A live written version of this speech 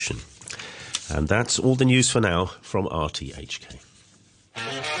And that's all the news for now from RTHK.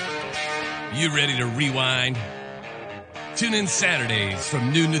 You ready to rewind? Tune in Saturdays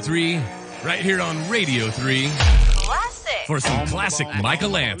from noon to 3, right here on Radio 3. Classic. For some classic Michael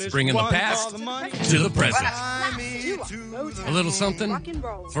Lance, bringing the past to the present. A little something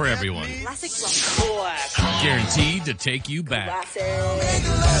for everyone. Guaranteed to take you back.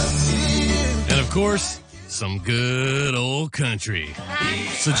 And of course, some good old country.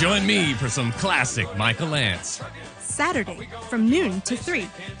 So join me for some classic Michael Lance. Saturday from noon to 3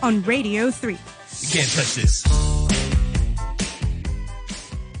 on Radio 3. You can't touch this.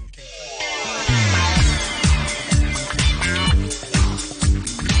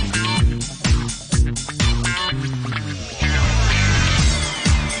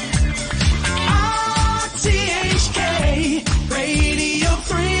 RTHK Radio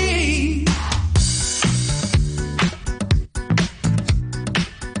 3.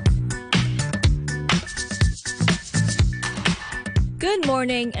 Good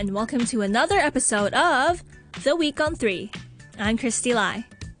morning and welcome to another episode of The Week on 3. I'm Christy Lai.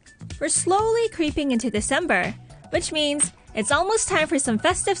 We're slowly creeping into December, which means it's almost time for some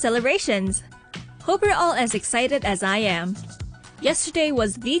festive celebrations. Hope you're all as excited as I am. Yesterday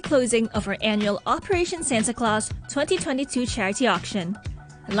was the closing of our annual Operation Santa Claus 2022 charity auction.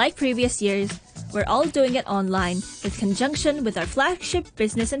 And like previous years, we're all doing it online in conjunction with our flagship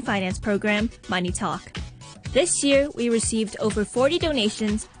business and finance program, Money Talk. This year, we received over 40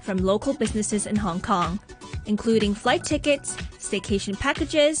 donations from local businesses in Hong Kong, including flight tickets, staycation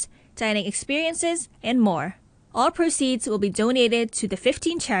packages, dining experiences, and more. All proceeds will be donated to the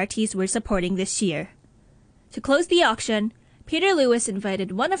 15 charities we're supporting this year. To close the auction, Peter Lewis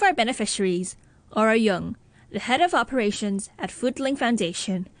invited one of our beneficiaries, Aura Young, the head of operations at Foodlink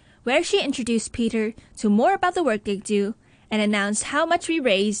Foundation, where she introduced Peter to more about the work they do and announced how much we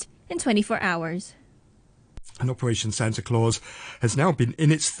raised in 24 hours. And Operation Santa Claus has now been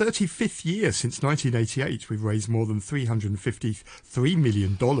in its 35th year since 1988. We've raised more than $353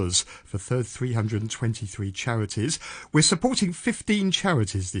 million for 323 charities. We're supporting 15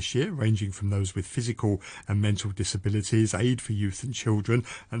 charities this year, ranging from those with physical and mental disabilities, aid for youth and children,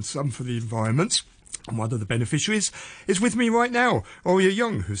 and some for the environment. And one of the beneficiaries is with me right now, Aurea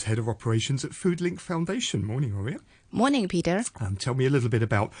Young, who's head of operations at Foodlink Foundation. Morning, Aurea. Morning, Peter. Tell me a little bit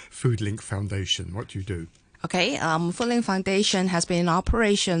about Foodlink Foundation. What do you do? Okay, Foodlink Foundation has been in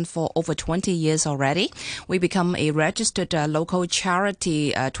operation for over 20 years already. We become a registered local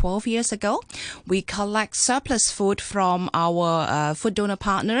charity 12 years ago. We collect surplus food from our food donor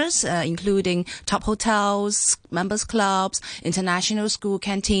partners, including top hotels, members clubs, international school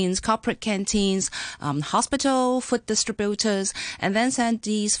canteens, corporate canteens, hospital food distributors, and then send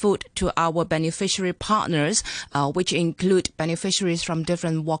these food to our beneficiary partners, which include beneficiaries from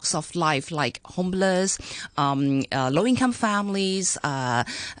different walks of life, like homeless, low-income families,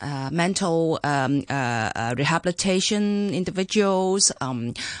 mental rehabilitation individuals,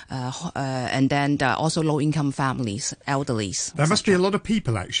 and then also low-income families, elderlies. There must be a lot of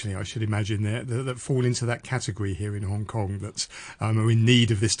people, actually, I should imagine, that fall into that category here in Hong Kong that are in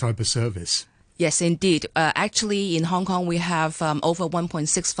need of this type of service. Yes, indeed. Actually, in Hong Kong, we have over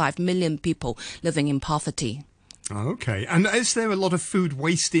 1.65 million people living in poverty. Okay. And is there a lot of food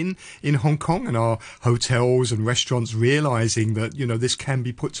waste in Hong Kong? And are hotels and restaurants realising that, this can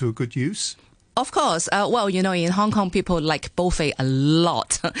be put to a good use? Of course. In Hong Kong, people like buffet a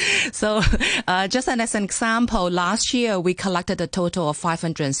lot. So just as an example, last year we collected a total of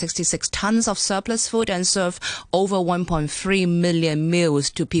 566 tons of surplus food and served over 1.3 million meals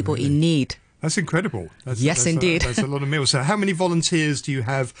to people in need. That's incredible. Yes, indeed. That's a lot of meals. So how many volunteers do you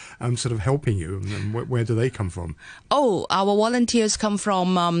have sort of helping you, and where do they come from? Oh, our volunteers come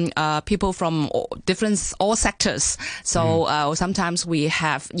from people from all sectors. So sometimes we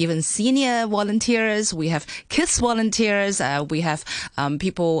have even senior volunteers, we have kids volunteers, we have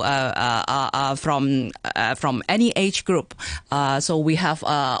people from any age group. So we have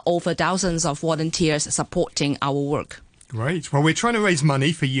over thousands of volunteers supporting our work. Great. Well, we're trying to raise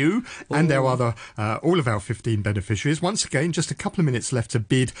money for you and our other, all of our 15 beneficiaries. Once again, just a couple of minutes left to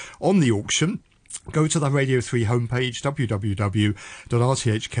bid on the auction. Go to the Radio 3 homepage,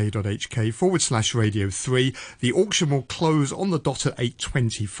 www.rthk.hk/Radio 3. The auction will close on the dot at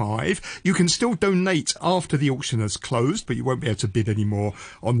 8:25. You can still donate after the auction has closed, but you won't be able to bid anymore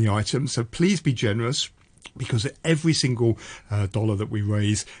on the item. So please be generous, because every single dollar that we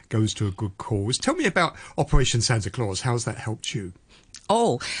raise goes to a good cause. Tell me about Operation Santa Claus. How's that helped you?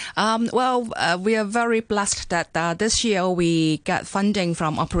 We are very blessed that this year we got funding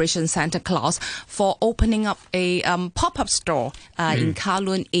from Operation Santa Claus for opening up a pop-up store in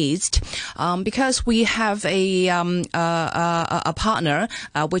Kowloon East, because we have a partner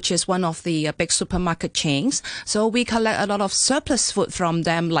which is one of the big supermarket chains. So we collect a lot of surplus food from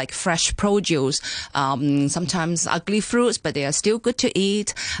them, like fresh produce, sometimes ugly fruits, but they are still good to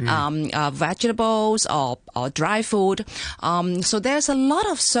eat, vegetables or dry food. So there's a lot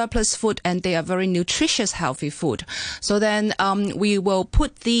of surplus food, and they are very nutritious, healthy food. So then we will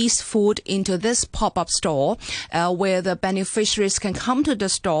put these food into this pop-up store where the beneficiaries can come to the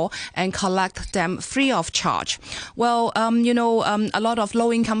store and collect them free of charge. Well, a lot of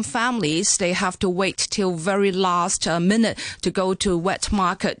low-income families, they have to wait till very last minute to go to wet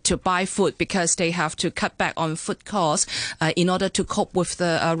market to buy food because they have to cut back on food costs in order to cope with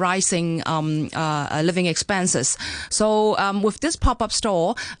the rising living expenses. So with this pop-up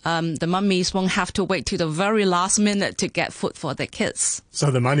store, the mummies won't have to wait till the very last minute to get food for their kids. So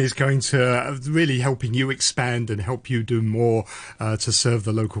the money is going to really helping you expand and help you do more to serve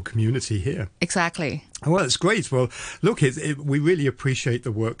the local community here. Exactly. Well, it's great. Well, look, we really appreciate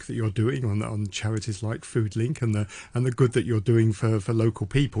the work that you're doing on charities like Foodlink and the good that you're doing for local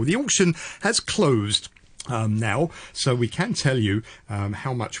people. The auction has closed now, so we can tell you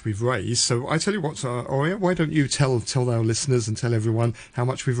how much we've raised. So I tell you what, Oria, why don't you tell our listeners and tell everyone how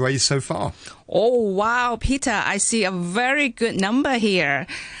much we've raised so far? Oh, wow, Peter, I see a very good number here.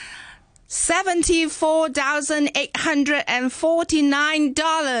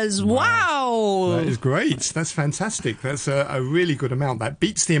 $74,849. Wow. That is great. That's fantastic. That's a really good amount. That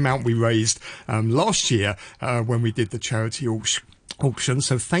beats the amount we raised last year when we did the charity auction.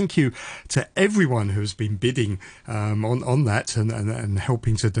 So thank you to everyone who's been bidding on that and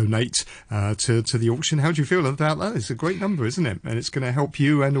helping to donate to the auction. How do you feel about that? It's a great number, isn't it? And it's going to help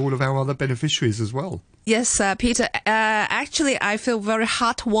you and all of our other beneficiaries as well. Yes, Peter. Actually, I feel very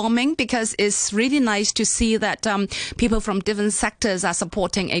heartwarming because it's really nice to see that people from different sectors are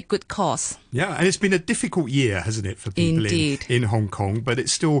supporting a good cause. Yeah, and it's been a difficult year, hasn't it, for people in Hong Kong? But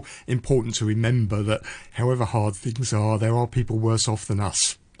it's still important to remember that however hard things are, there are people worse off than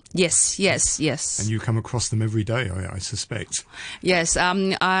us. Yes. And you come across them every day, I suspect. Yes,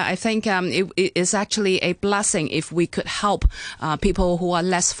 I think it is actually a blessing if we could help people who are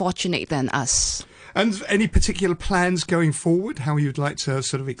less fortunate than us. And any particular plans going forward, how you'd like to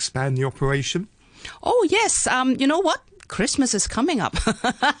sort of expand the operation? Oh, yes. You know what? Christmas is coming up.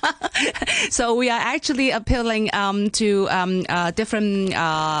 So we are actually appealing to different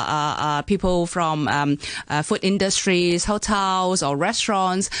people from food industries, hotels or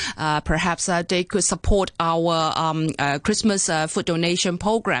restaurants. Perhaps they could support our Christmas food donation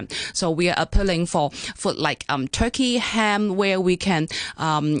program. So we are appealing for food like turkey, ham, where we can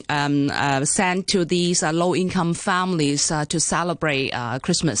send to these low-income families to celebrate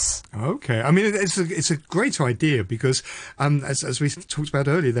Christmas. Okay. I mean, it's a great idea because as we talked about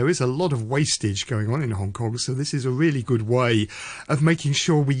earlier, there is a lot of wastage going on in Hong Kong, so this is a really good way of making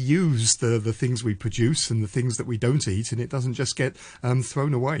sure we use the things we produce and the things that we don't eat, and it doesn't just get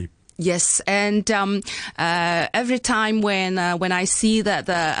thrown away. Yes, and every time when I see that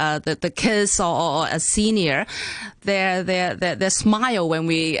the kids or a senior, their smile when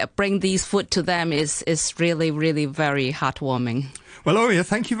we bring these food to them is really, really very heartwarming. Well, Oria,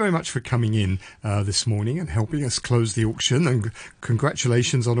 thank you very much for coming in this morning and helping us close the auction, and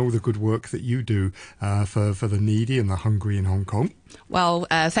congratulations on all the good work that you do for the needy and the hungry in Hong Kong. Well,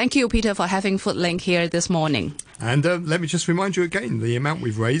 thank you, Peter, for having Foodlink here this morning. And let me just remind you again, the amount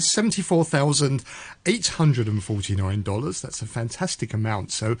we've raised, $74,849. That's a fantastic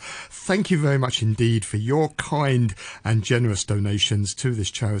amount. So thank you very much indeed for your kind and generous donations to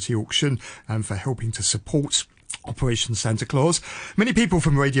this charity auction and for helping to support Operation Santa Claus. Many people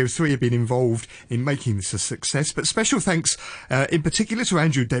from Radio 3 have been involved in making this a success, but special thanks in particular to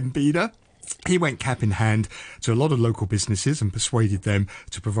Andrew Dembeder. He went cap in hand to a lot of local businesses and persuaded them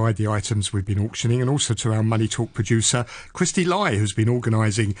to provide the items we've been auctioning, and also to our Money Talk producer, Christy Lai, who's been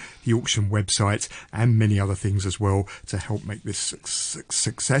organising the auction website and many other things as well to help make this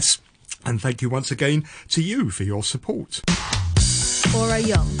success. And thank you once again to you for your support. Ora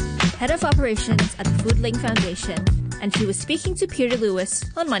Young, Head of Operations at the Foodlink Foundation, and she was speaking to Peter Lewis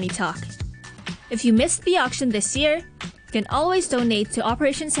on Money Talk. If you missed the auction this year, you can always donate to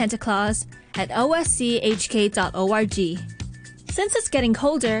Operation Santa Claus at oschk.org. Since it's getting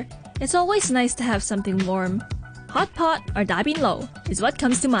colder, it's always nice to have something warm. Hot pot or Da Bin Lo is what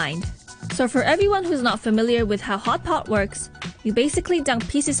comes to mind. So for everyone who's not familiar with how hot pot works, You basically dunk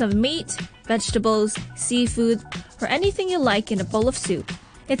pieces of meat, vegetables, seafood, or anything you like in a bowl of soup.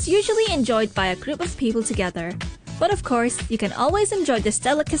 It's usually enjoyed by a group of people together, but of course, you can always enjoy this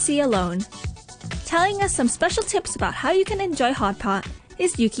delicacy alone. Telling us some special tips about how you can enjoy hot pot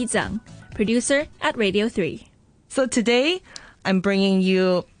is Yuki Zhang, producer at Radio 3. So today, I'm bringing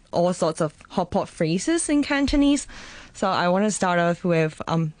you all sorts of hot pot phrases in Cantonese. So I want to start off with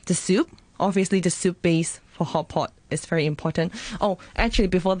the soup. Obviously, the soup base for hot pot is very important. Oh, actually,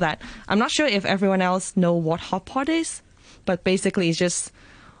 before that, I'm not sure if everyone else know what hot pot is, but basically, it's just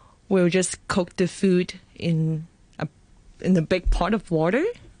we'll just cook the food in a big pot of water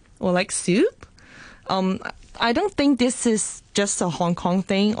or like soup. I don't think this is just a Hong Kong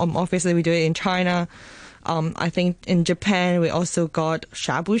thing. Obviously, we do it in China. I think in Japan, we also got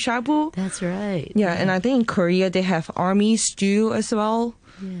shabu shabu. That's right. Yeah, and I think in Korea, they have army stew as well.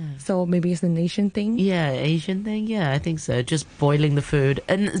 Yeah. So maybe it's an Asian thing. Yeah, Asian thing. Yeah, I think so. Just boiling the food.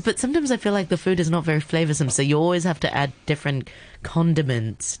 But sometimes I feel like the food is not very flavoursome, so you always have to add different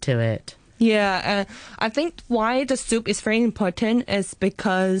condiments to it. Yeah, I think why the soup is very important is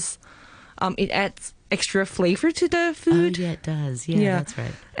because it adds extra flavour to the food. Oh, yeah, it does. Yeah, that's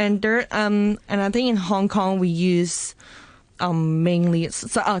right. And I think in Hong Kong we use mainly.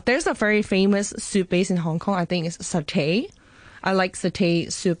 So there's a very famous soup base in Hong Kong. I think it's satay. I like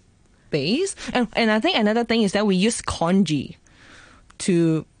satay soup base, and I think another thing is that we use congee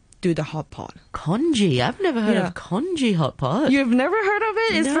to do the hot pot. Congee? I've never heard of congee hot pot. You've never heard of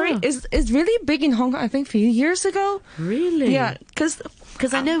it? It's really big in Hong Kong. I think a few years ago. Really? Yeah, because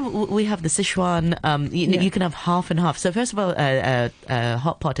I know we have the Sichuan. You can have half and half. So first of all,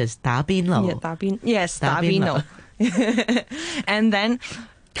 hot pot is da bin lo. Yeah, da bin. Yes, da bin lo. And then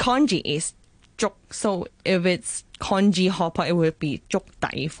congee is zhuk. So if it's congee hot pot, it would be zhuk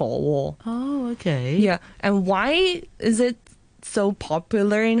dai fo. Oh, okay. Yeah, and why is it so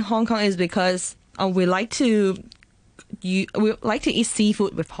popular in Hong Kong is because we like to eat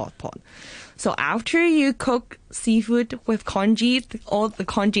seafood with hot pot. So after you cook seafood with congee, all the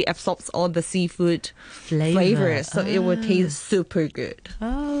congee absorbs all the seafood flavors, so it will taste super good.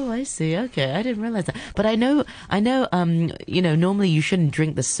 Oh, I see. Okay, I didn't realize that. But I know. Normally you shouldn't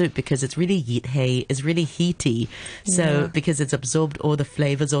drink the soup because it's really it's really heaty. So because it's absorbed all the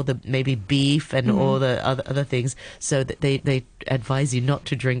flavors, all the maybe beef and all the other things. So that they advise you not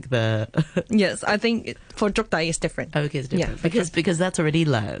to drink the. Yes, I think for zhuk dai it's different. Okay, it's different. Yeah, because that's already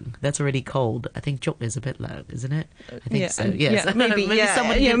long. That's already cold. I think zhuk is a bit long, isn't it? I think so. Yes. Yeah, maybe.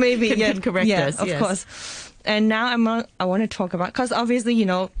 Someone can correct us. Of course. And now I want to talk about, because obviously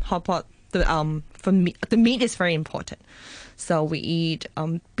hot pot for meat, the meat is very important. So we eat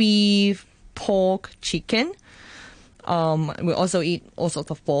beef, pork, chicken. We also eat all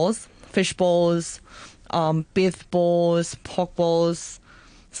sorts of balls, fish balls, beef balls, pork balls,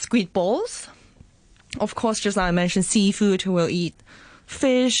 squid balls. Of course, just like I mentioned, seafood. We'll eat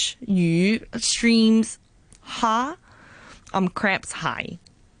fish, yu, shrimps, ha, crabs, hai.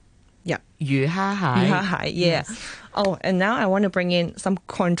 Yeah. Yu ha hai. Yu ha hai, yeah. Yes. Oh, and now I want to bring in some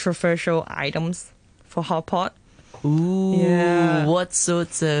controversial items for hot pot. Ooh. Yeah. What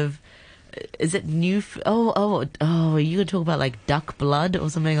sorts of... Is it new... are you going to talk about like duck blood or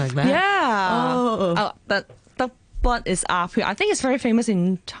something like that? Yeah. But duck blood is apu. I think it's very famous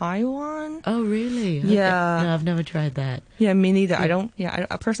in Taiwan. Oh, really? Yeah. Okay. No, I've never tried that. Yeah, me neither.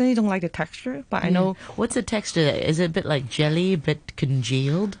 I personally don't like the texture, but I know... What's the texture? Is it a bit like jelly, a bit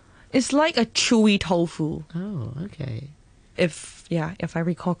congealed? It's like a chewy tofu. Oh, okay. If I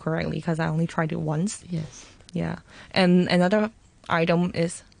recall correctly, because I only tried it once. Yes. Yeah. And another item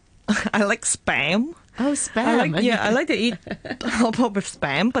is I like Spam. Oh, Spam. I like to eat hot pot with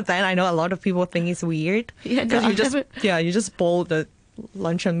Spam, but then I know a lot of people think it's weird. Yeah, no, you just boil the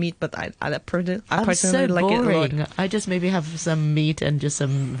luncheon meat, but I personally so like boring. it a lot. I just maybe have some meat and just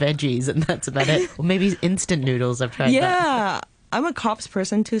some veggies, and that's about it. Or maybe instant noodles. I've tried that. Yeah. I'm a carbs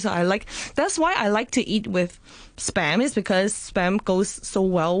person too, so that's why I like to eat with Spam, is because Spam goes so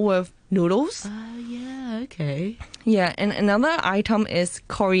well with noodles. Yeah, okay. Yeah, and another item is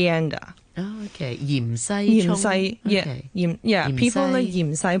coriander. Oh, okay. Yim sai. Yeah. Okay. People like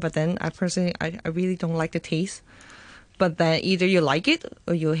yim sai, but then I personally, I really don't like the taste. But then either you like it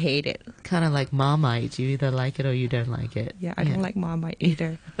or you hate it. Kind of like Marmite. You either like it or you don't like it. Yeah, I don't like Marmite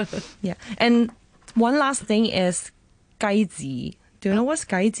either. Yeah. And one last thing is gai ji. Do you know what's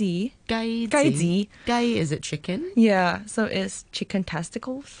gai ji? Gai ji. Gai, is it chicken? Yeah, so it's chicken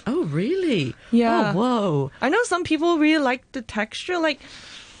testicles. Oh, really? Yeah. Oh, whoa. I know some people really like the texture. Like,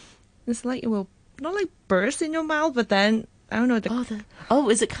 it's like it will not like burst in your mouth, but then I don't know.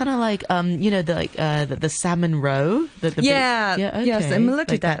 Is it kind of like the salmon roe? Similar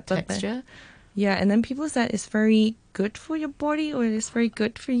to like that texture. Yeah, and then people said it's very good for your body or it's very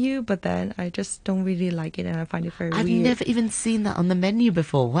good for you, but then I just don't really like it and I find it very I've weird. never even seen that on the menu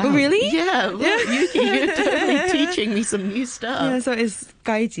before. Wow. Oh, really? Yeah. Well, you're totally teaching me some new stuff. Yeah, so it's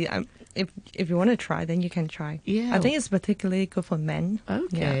gaiji. If you want to try, then you can try. Yeah. I think it's particularly good for men.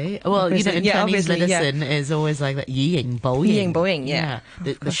 Okay. Yeah. Well, in Chinese obviously, medicine is always like that yi yin bo yin. Yi yin bo yin, yeah.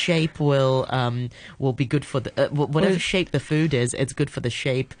 The shape will be good for the whatever shape the food is. It's good for the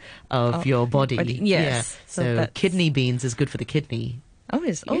shape of your body. Yes. Yeah. So that's... kidney beans is good for the kidney. Oh,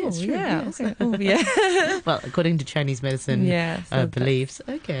 it's true, yeah. yes. Okay. Oh, yeah. Well, according to Chinese medicine beliefs.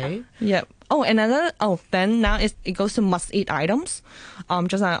 Okay. Yeah. Oh, another. Oh, then now it goes to must-eat items.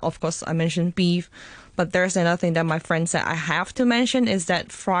 Just of course I mentioned beef, but there's another thing that my friend said I have to mention is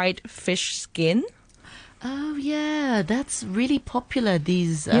that fried fish skin. Oh yeah, that's really popular.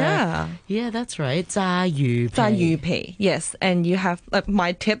 These yeah, that's right. 炸魚皮. 炸魚皮. Yes, and you have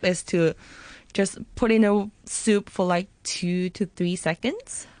my tip is to just put in a soup for like 2 to 3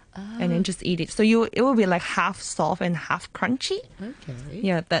 seconds. And then just eat it. So it will be like half soft and half crunchy. Okay.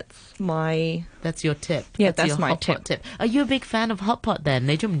 Yeah, that's your tip. Yeah, that's your my hot pot tip. Are you a big fan of hot pot then?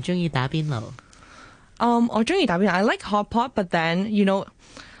 你中唔中意打邊爐? 我中意打邊爐. I like hot pot, but then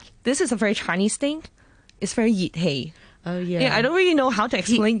this is a very Chinese thing. It's very 熱氣. Oh yeah. Yeah, I don't really know how to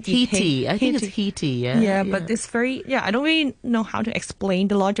explain heaty. I think it's heaty. Yeah. Yeah, but it's very I don't really know how to explain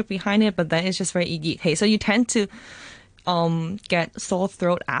the logic behind it. But then it's just very 熱氣. So you tend to get sore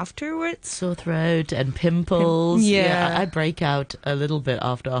throat afterwards. Sore throat and pimples. Yeah. I break out a little bit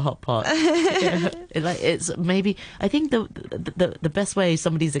after a hot pot. It's maybe I think the best way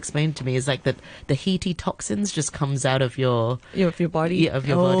somebody's explained to me is like that the heaty toxins just comes out of your body. Yeah, of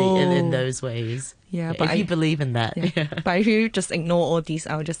your body in those ways. Yeah, but if you believe in that. Yeah. But if you just ignore all these,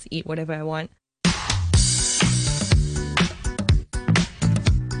 I'll just eat whatever I want.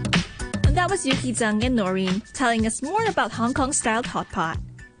 And that was Yuki Zhang and Noreen telling us more about Hong Kong-styled hot pot.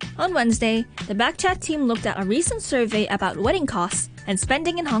 On Wednesday, the Backchat team looked at a recent survey about wedding costs and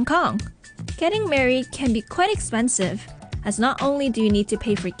spending in Hong Kong. Getting married can be quite expensive, as not only do you need to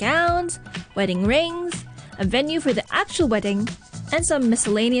pay for gowns, wedding rings, a venue for the actual wedding, and some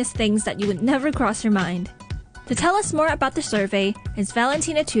miscellaneous things that you would never cross your mind. To tell us more about the survey is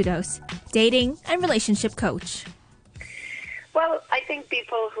Valentina Tudos, dating and relationship coach. Well, I think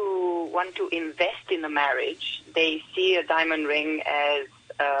people who want to invest in a marriage, they see a diamond ring as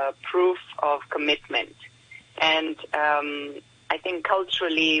proof of commitment. And I think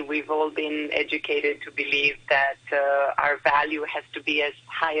culturally we've all been educated to believe that our value has to be as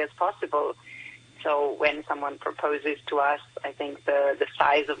high as possible. So when someone proposes to us, I think the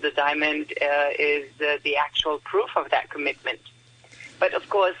size of the diamond is the actual proof of that commitment. But of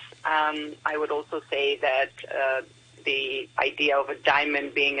course, I would also say that the idea of a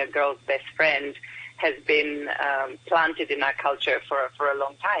diamond being a girl's best friend has been planted in our culture for a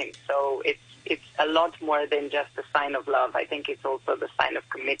long time. So it's a lot more than just a sign of love. I think it's also the sign of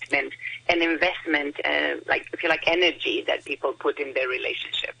commitment and investment, if you like, energy that people put in their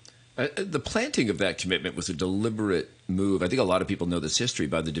relationship. The planting of that commitment was a deliberate move. I think a lot of people know this history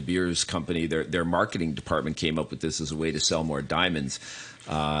by the De Beers company. Their marketing department came up with this as a way to sell more diamonds,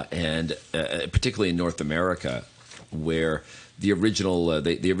 and particularly in North America, where the original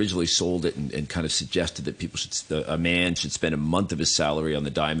they originally sold it and kind of suggested that a man should spend a month of his salary on the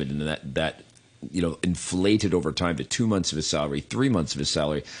diamond, and that inflated over time to 2 months of his salary, 3 months of his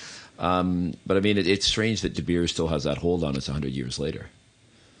salary. But I mean, it's strange that De Beers still has that hold on us 100 years later.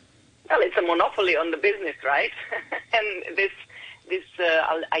 Well, it's a monopoly on the business, right? And this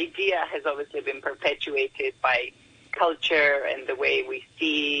idea has obviously been perpetuated by culture and the way we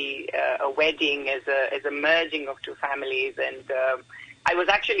see a wedding as a merging of two families. And I was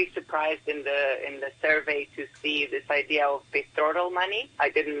actually surprised in the survey to see this idea of betrothal money. I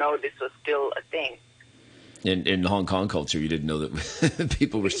didn't know this was still a thing. In Hong Kong culture, you didn't know that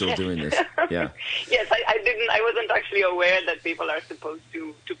people were still doing this. Yeah. Yes, I didn't. I wasn't actually aware that people are supposed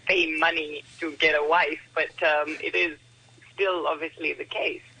to pay money to get a wife, but it is still obviously the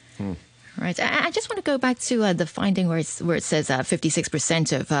case. Right. I just want to go back to the finding where it says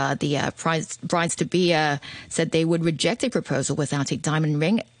 56% of the brides-to-be said they would reject a proposal without a diamond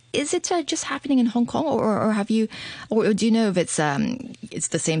ring. Is it just happening in Hong Kong, or do you know if it's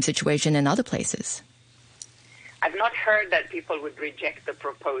the same situation in other places? I've not heard that people would reject the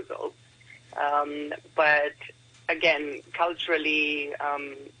proposal, but again, culturally,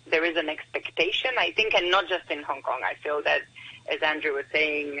 there is an expectation, I think, and not just in Hong Kong. I feel that, as Andrew was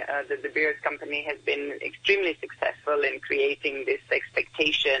saying, the De Beers company has been extremely successful in creating this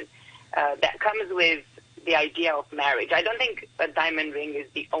expectation that comes with the idea of marriage. I don't think a diamond ring is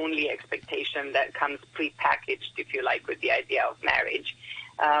the only expectation that comes pre-packaged, if you like, with the idea of marriage.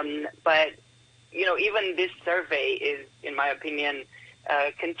 But, even this survey is, in my opinion,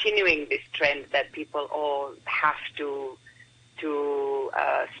 continuing this trend that people all have to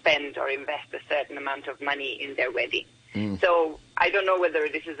spend or invest a certain amount of money in their wedding. So I don't know whether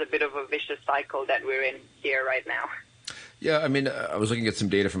this is a bit of a vicious cycle that we're in here right now. Yeah, I mean, I was looking at some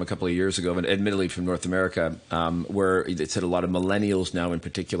data from a couple of years ago, and admittedly from North America, where it said a lot of millennials now in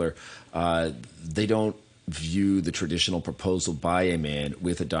particular, they don't view the traditional proposal by a man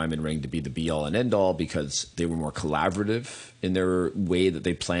with a diamond ring to be the be-all and end-all because they were more collaborative in their way that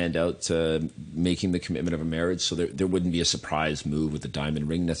they planned out making the commitment of a marriage. So there wouldn't be a surprise move with a diamond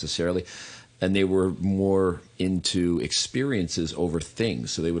ring necessarily. And they were more into experiences over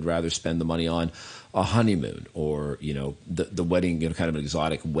things. So they would rather spend the money on a honeymoon or, the wedding, kind of an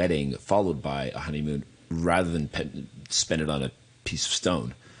exotic wedding followed by a honeymoon rather than spend it on a piece of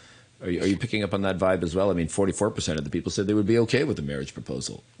stone. Are you picking up on that vibe as well? I mean, 44% of the people said they would be okay with a marriage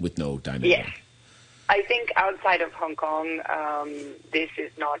proposal with no diamond ring. Yes. I think outside of Hong Kong, this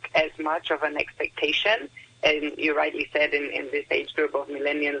is not as much of an expectation. And you rightly said in this age group of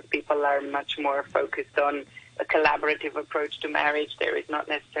millennials, people are much more focused on a collaborative approach to marriage. There is not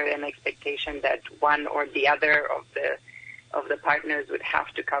necessarily an expectation that one or the other of the partners would have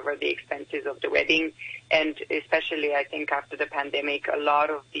to cover the expenses of the wedding. And especially, I think, after the pandemic, a lot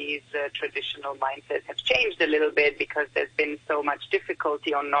of these traditional mindsets have changed a little bit because there's been so much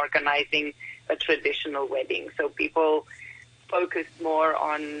difficulty on organizing a traditional wedding. So people focused more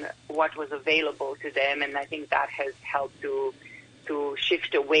on what was available to them, and I think that has helped to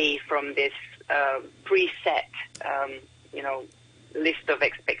shift away from this preset, list of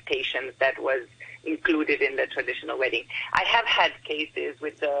expectations that was included in the traditional wedding. I have had cases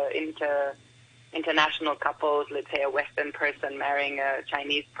with international couples, let's say a Western person marrying a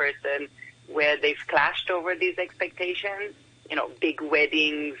Chinese person, where they've clashed over these expectations, big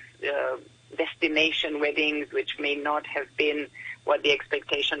weddings, destination weddings, which may not have been what the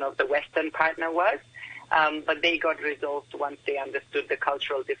expectation of the Western partner was. But they got resolved once they understood the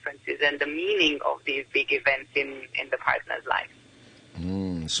cultural differences and the meaning of these big events in the partner's life.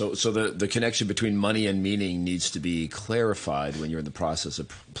 So the connection between money and meaning needs to be clarified when you're in the process of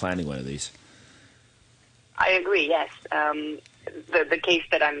planning one of these. I agree, yes. The case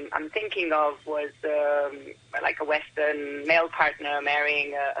that I'm thinking of was like a Western male partner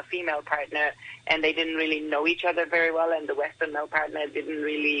marrying a female partner, and they didn't really know each other very well, and the Western male partner didn't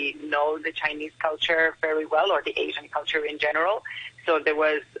really know the Chinese culture very well, or the Asian culture in general. So there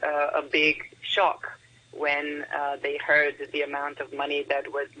was a big shock when they heard the amount of money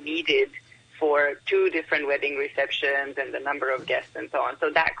that was needed for 2 different wedding receptions and the number of guests and so on.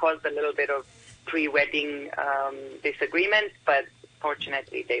 So that caused a little bit of pre-wedding disagreements, but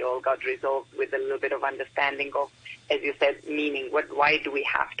fortunately they all got resolved with a little bit of understanding of, as you said, meaning. Why do we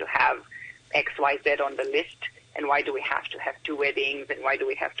have to have X, Y, Z on the list, and why do we have to have 2 weddings, and why do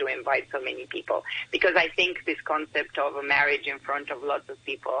we have to invite so many people? Because I think this concept of a marriage in front of lots of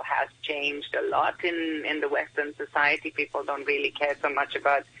people has changed a lot in the Western society. People don't really care so much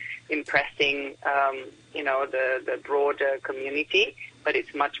about impressing, the broader community, but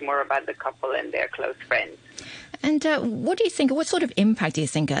it's much more about the couple and their close friends. And what sort of impact do you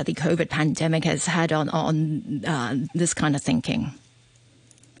think the COVID pandemic has had on this kind of thinking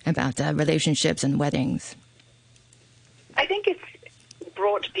about relationships and weddings? I think it's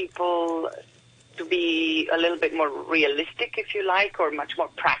brought people to be a little bit more realistic, if you like, or much more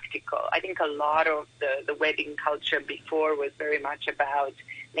practical. I think a lot of the wedding culture before was very much about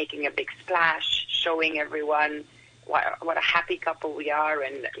making a big splash, showing everyone what a happy couple we are,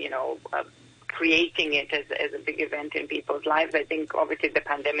 and, creating it as a big event in people's lives. I think obviously the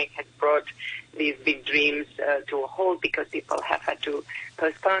pandemic has brought these big dreams to a halt because people have had to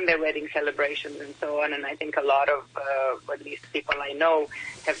postpone their wedding celebrations and so on. And I think a lot of, at least people I know,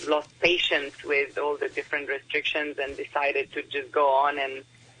 have lost patience with all the different restrictions and decided to just go on and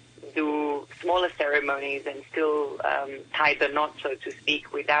do smaller ceremonies and still tie the knot, so to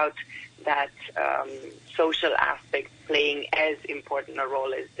speak, without that social aspect playing as important a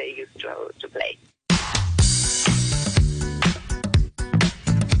role as they used to play.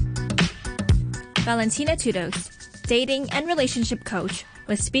 Valentina Tudos, dating and relationship coach,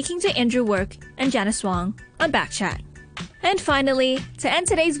 was speaking to Andrew Work and Janice Wong on Backchat. And finally, to end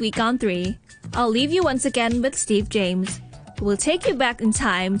today's Week on 3, I'll leave you once again with Steve James, who will take you back in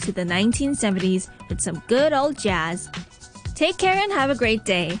time to the 1970s with some good old jazz. Take care and have a great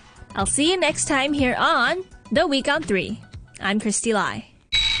day. I'll see you next time here on The Week on 3. I'm Christy Lai.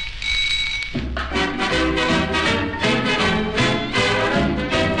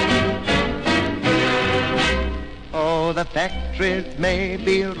 Oh, the factories may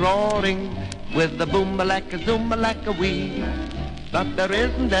be roaring with the boom-a-lacka, zoom-a-lacka-wee, but there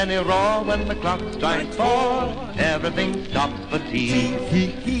isn't any roar when the clock strikes 4. Everything stops for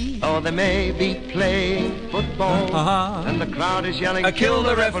tea. Oh, they may be playing football, and the crowd is yelling, kill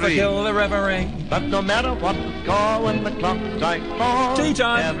the referee, kill the referee. But no matter what the score, when the clock strikes 4, tea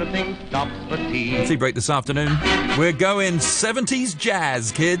time. Everything stops for tea. Tea break this afternoon. We're going 70s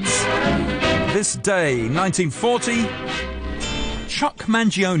jazz, kids. This day, 1940, Chuck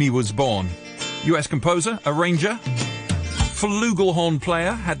Mangione was born. US composer, arranger, flugelhorn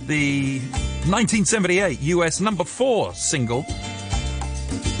player, had the 1978 US number 4 single.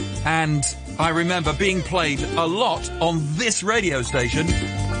 And I remember being played a lot on this radio station.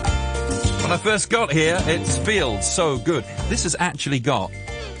 When I first got here, it feels so good. This has actually got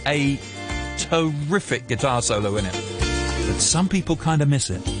a terrific guitar solo in it, but some people kind of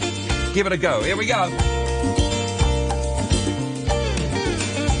miss it. Give it a go. Here we go.